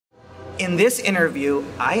In this interview,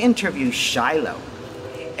 I interview Shiloh,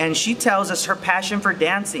 and she tells us her passion for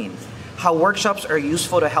dancing, how workshops are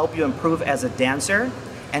useful to help you improve as a dancer,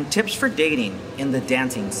 and tips for dating in the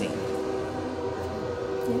dancing scene.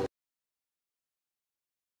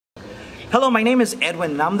 Hello, my name is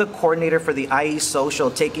Edwin, and I'm the coordinator for the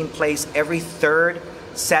IESocial, taking place every third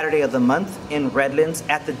Saturday of the month in Redlands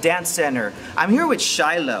at the Dance Center. I'm here with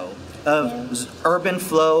Shiloh of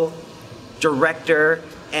Urbanflow, director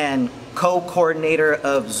and co-coordinator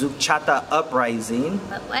of Zoukchata Uprising.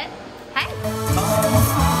 What? Hi.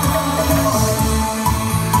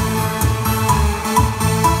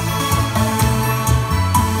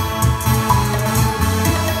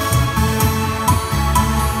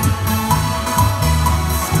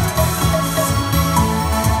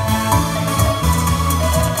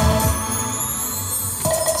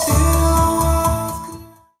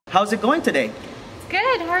 How's it going today?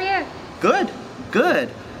 Good, how are you? Good, good.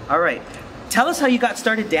 All right. Tell us how you got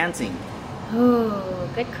started dancing. Ooh,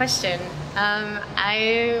 good question.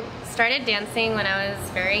 I started dancing when I was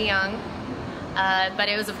very young, but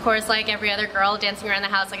it was of course like every other girl dancing around the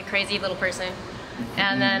house like a crazy little person.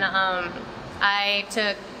 And then I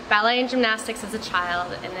took ballet and gymnastics as a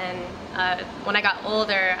child, and then when I got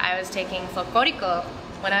older I was taking folklorico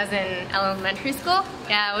when I was in elementary school.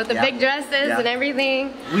 Yeah, with the big dresses and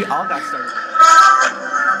everything. We all got started.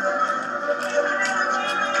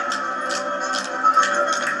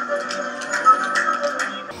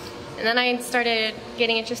 And then I started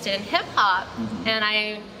getting interested in hip hop, and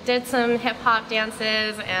I did some hip hop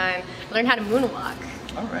dances and learned how to moonwalk.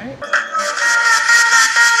 All right.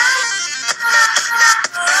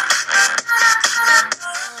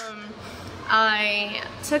 I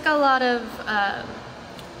took a lot of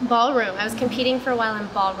ballroom. I was competing for a while in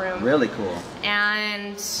ballroom. Really cool.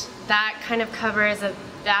 And that kind of covers a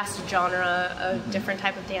vast genre of different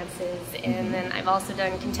type of dances. And then I've also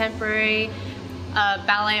done contemporary,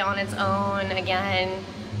 ballet on its own, again,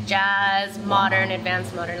 jazz, modern,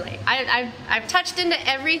 advanced modern. Like I've touched into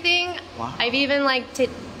everything. Wow. I've even like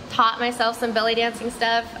taught myself some belly dancing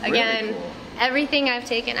stuff. Again, really cool. Everything I've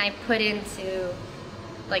taken, I put into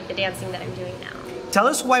like the dancing that I'm doing now. Tell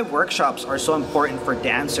us why workshops are so important for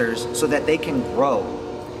dancers so that they can grow.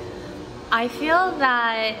 I feel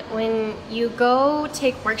that when you go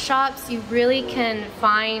take workshops, you really can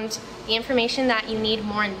find the information that you need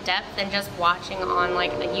more in depth than just watching on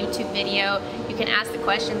like a YouTube video. You can ask the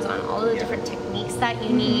questions on all the different techniques that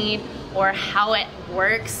you need or how it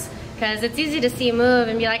works, because it's easy to see a move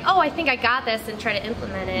and be like, oh, I think I got this, and try to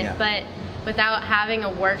implement it. But without having a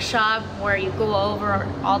workshop where you go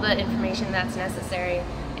over all the information that's necessary,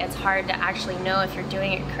 it's hard to actually know if you're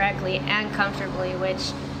doing it correctly and comfortably,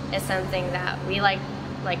 which is something that we like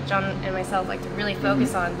John and myself like to really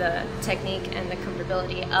focus on, the technique and the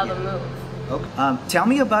comfortability of a move. Okay. Tell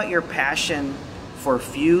me about your passion for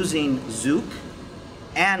fusing Zouk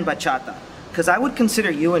and Bachata, because I would consider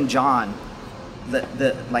you and John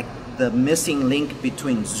the missing link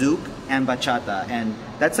between Zouk and Bachata, and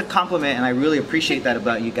that's a compliment, and I really appreciate that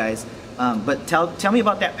about you guys. But tell me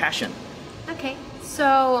about that passion. Okay.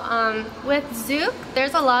 So with Zouk,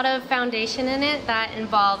 there's a lot of foundation in it that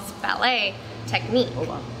involves ballet technique. Oh,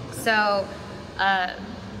 wow. So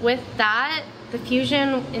with that, the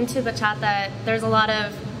fusion into Bachata, there's a lot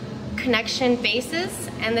of connection bases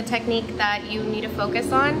and the technique that you need to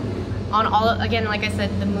focus on all, again, like I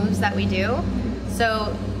said, the moves that we do.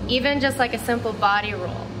 So even just like a simple body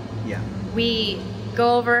roll, we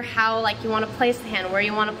go over how like you want to place the hand, where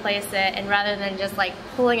you want to place it, and rather than just like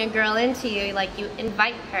pulling a girl into you, like you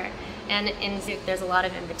invite her. And in Zouk there's a lot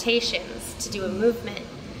of invitations to do a movement.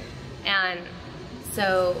 And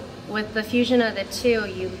so with the fusion of the two,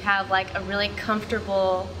 you have like a really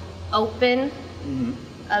comfortable, open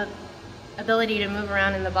ability to move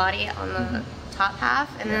around in the body on the top half,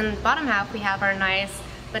 and then the bottom half we have our nice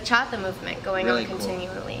bachata movement going on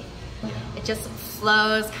continually. It just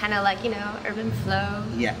flows, kind of like, you know, urban flow.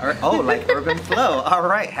 Yeah, like urban flow. All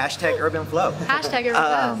right, hashtag urban flow. Hashtag urban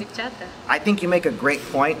flow, Zoukchata. I think you make a great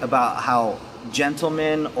point about how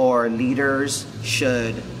gentlemen or leaders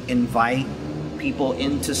should invite people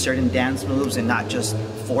into certain dance moves and not just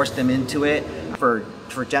force them into it. For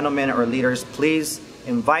gentlemen or leaders, please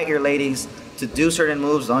invite your ladies to do certain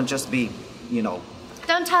moves. Don't just be, you know,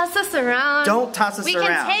 don't toss us around. Don't toss us around. We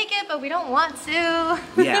can take it, but we don't want to.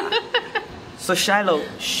 Yeah. So Shiloh,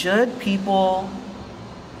 should people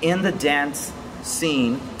in the dance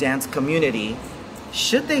scene, dance community,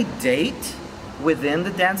 should they date within the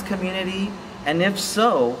dance community? And if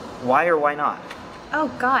so, why or why not?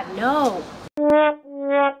 Oh God, no.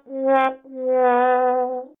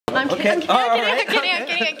 I'm kidding.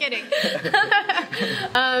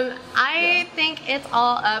 I think it's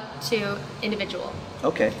all up to individual.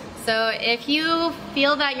 Okay. So if you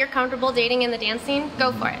feel that you're comfortable dating in the dance scene,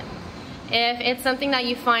 go for it. If it's something that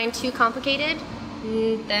you find too complicated,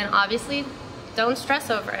 then obviously don't stress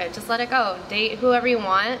over it. Just let it go. Date whoever you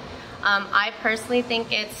want. I personally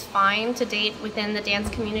think it's fine to date within the dance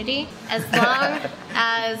community as long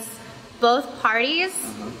as both parties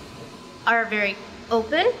are very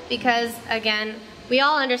open, because again, we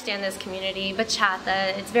all understand this community,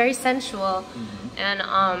 bachata, it's very sensual, and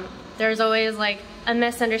there's always like a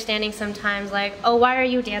misunderstanding sometimes, like, oh, why are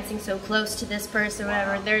you dancing so close to this person,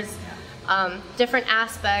 whatever. There's different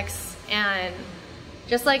aspects, and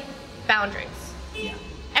just like boundaries. Yeah.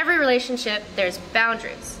 Every relationship, there's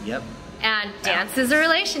boundaries. Yep. And dance is a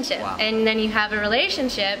relationship. Wow. And then you have a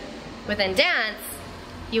relationship within dance,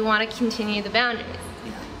 you want to continue the boundaries.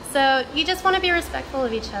 Yeah. So you just want to be respectful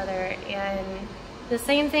of each other. And the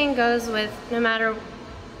same thing goes with no matter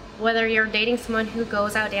whether you're dating someone who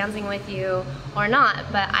goes out dancing with you or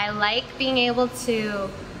not. But I like being able to,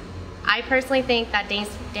 I personally think that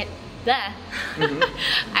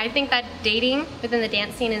I think that dating within the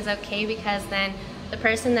dance scene is okay, because then the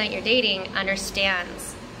person that you're dating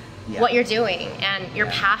understands what you're doing and your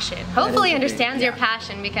passion. Hopefully understands your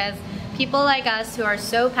passion, because people like us who are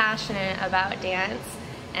so passionate about dance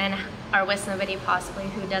and are with somebody possibly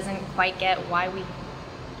who doesn't quite get why we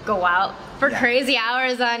go out for crazy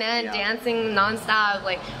hours on end dancing nonstop,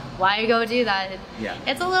 like why go do that?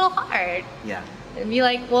 It's a little hard. And be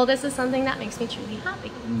like, well, this is something that makes me truly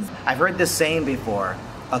happy. I've heard this saying before,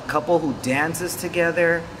 a couple who dances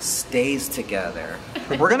together stays together.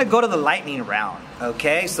 We're gonna go to the lightning round,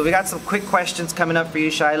 okay? So we got some quick questions coming up for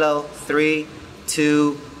you, Shiloh. 3,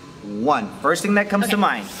 2, 1. First thing that comes to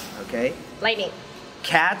mind, okay? Lightning.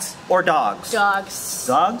 Cats or dogs? Dogs.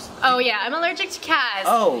 Dogs? Oh yeah, I'm allergic to cats.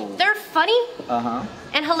 Oh. They're funny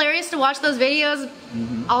and hilarious to watch those videos,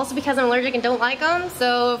 also because I'm allergic and don't like them.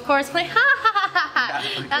 So of course, like, ha ha ha ha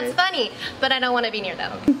ha, that's funny, but I don't want to be near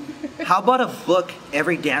them. How about a book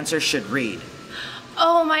every dancer should read?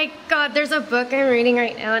 Oh my god, there's a book I'm reading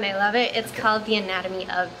right now and I love it. It's called The Anatomy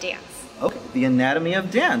of Dance. Okay, The Anatomy of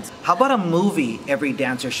Dance. How about a movie every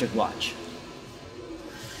dancer should watch?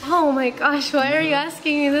 Oh my gosh, why are you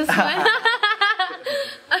asking me this one?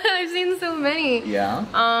 I've seen so many. Yeah?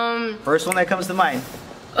 First one that comes to mind.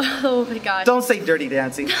 Oh my god. Don't say Dirty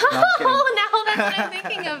Dancing. No, I'm kidding. Oh, now that's what I'm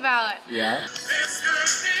thinking about. Yeah?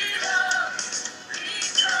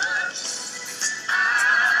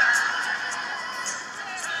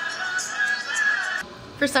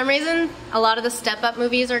 For some reason, a lot of the step-up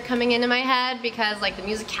movies are coming into my head, because like the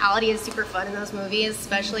musicality is super fun in those movies,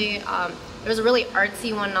 especially there was a really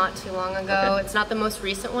artsy one not too long ago. It's not the most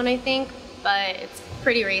recent one, I think, but it's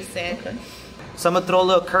pretty recent. So I'm gonna throw a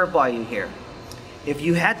little curveball at you here. If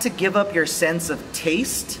you had to give up your sense of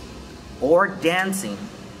taste or dancing,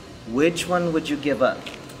 which one would you give up?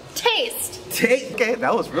 Taste! Taste? Okay,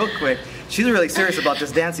 that was real quick. She's really serious about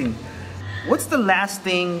this dancing. What's the last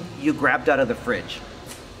thing you grabbed out of the fridge?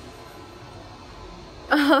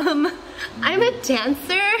 I'm a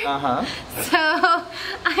dancer, so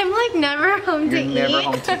I'm like never home to eat. Never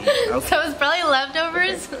home to eat. Okay. So it's probably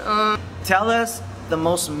leftovers. Tell us the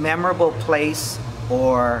most memorable place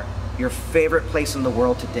or your favorite place in the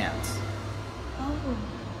world to dance. Oh,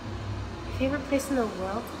 favorite place in the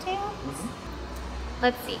world to dance?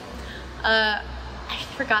 Let's see. I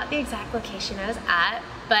forgot the exact location I was at,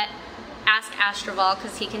 but ask Astroval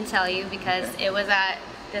because he can tell you, because it was at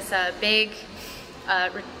this big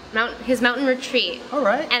his mountain retreat. All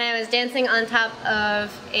right. And I was dancing on top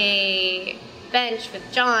of a bench with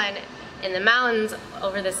John in the mountains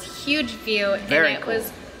over this huge view, Very and it cool.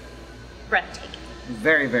 was breathtaking.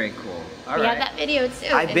 Very, very cool. All we right. have that video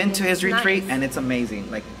too. I've been to his retreat, nice. and it's amazing.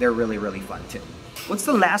 Like, they're really, really fun too. What's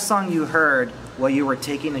the last song you heard while you were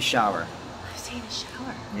taking a shower? I was taking a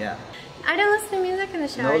shower. Yeah. I don't listen to music in the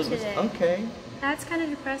shower today. Okay. That's kind of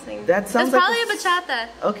depressing. That sounds It's like probably a bachata.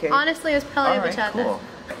 Okay. Honestly, it's probably All a right, bachata. cool.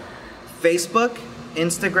 Facebook,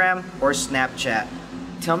 Instagram, or Snapchat?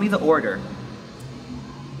 Tell me the order.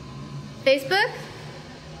 Facebook?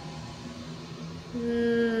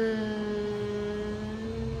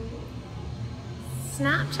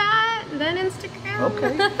 Snapchat, then Instagram.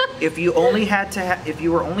 Okay. If you only had to if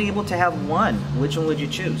you were only able to have one, which one would you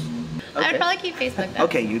choose? Okay. I'd probably keep Facebook though.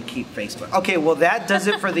 Okay, you'd keep Facebook. Okay, well that does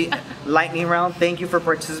it for the lightning round. Thank you for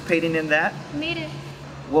participating in that. Made it.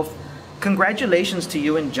 Well, congratulations to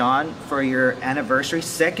you and John for your anniversary,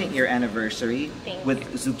 second year anniversary with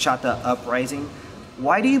Zoukchata Uprising.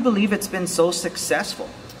 Why do you believe it's been so successful?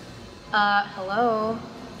 Hello.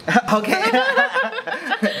 Okay.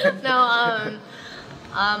 No,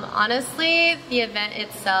 Honestly, the event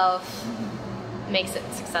itself makes it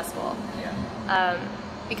successful. Yeah.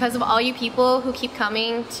 Because of all you people who keep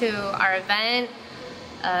coming to our event,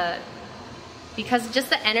 because just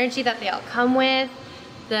the energy that they all come with,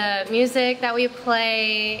 the music that we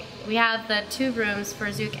play. We have the 2 rooms for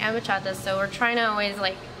Zouk and Bachata, so we're trying to always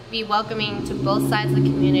like be welcoming to both sides of the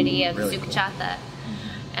community of really Zoukchata.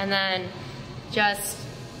 And then just,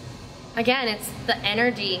 again, it's the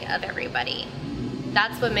energy of everybody.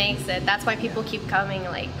 That's what makes it. That's why people keep coming,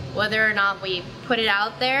 like whether or not we put it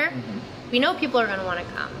out there, we know people are gonna wanna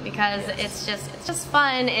come because it's just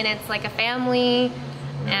fun, and it's like a family,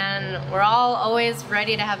 and we're all always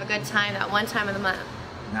ready to have a good time that one time of the month.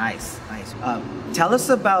 Nice, nice. Tell us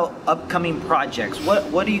about upcoming projects.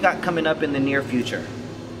 What do you got coming up in the near future?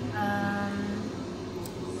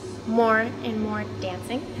 More and more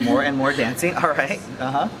dancing. More and more dancing. All right.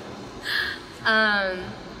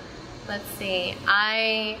 Let's see.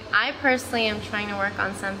 I personally am trying to work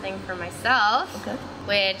on something for myself,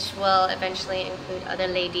 which will eventually include other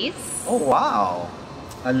ladies. Oh wow,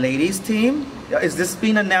 a ladies team? Is this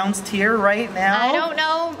being announced here right now? I don't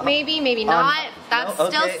know. Maybe, maybe not. That's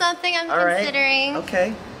still something I'm considering.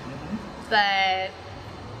 Okay. But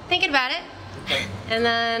thinking about it. Okay. And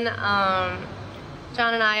then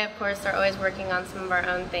John and I, of course, are always working on some of our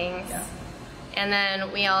own things. Yeah. And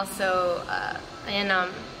then we also, in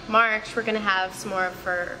March, we're going to have some more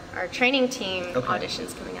for our training team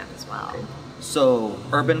auditions coming up as well. Okay. So,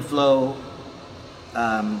 Urbanflow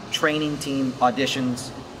training team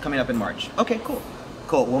auditions coming up in March. Okay, cool.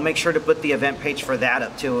 Cool. We'll make sure to put the event page for that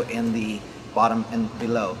up too in the bottom and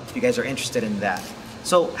below if you guys are interested in that.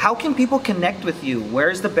 So, how can people connect with you?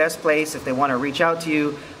 Where's the best place if they want to reach out to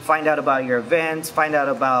you, find out about your events, find out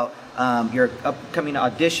about your upcoming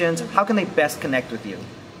auditions? How can they best connect with you?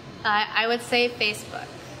 I would say Facebook.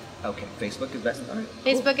 Okay, Facebook is best. All right,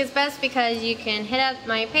 Facebook is best because you can hit up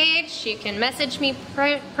my page, you can message me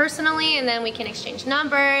personally, and then we can exchange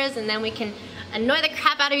numbers, and then we can annoy the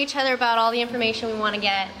crap out of each other about all the information we want to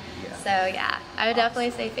get. Yeah. So yeah, I would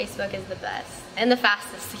definitely say Facebook is the best and the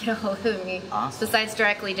fastest to get a hold of me. Awesome. Besides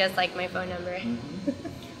directly just like my phone number.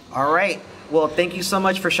 All right. Well, thank you so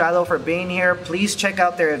much for Shiloh for being here. Please check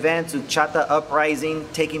out their event, Zoukchata Uprising,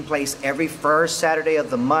 taking place every first Saturday of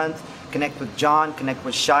the month. Connect with John, connect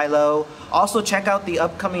with Shiloh. Also check out the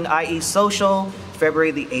upcoming IESocial,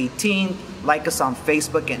 February the 18th. Like us on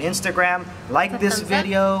Facebook and Instagram. Like this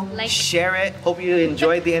video, share it. Hope you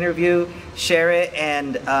enjoyed the interview. Share it,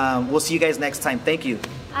 and we'll see you guys next time. Thank you.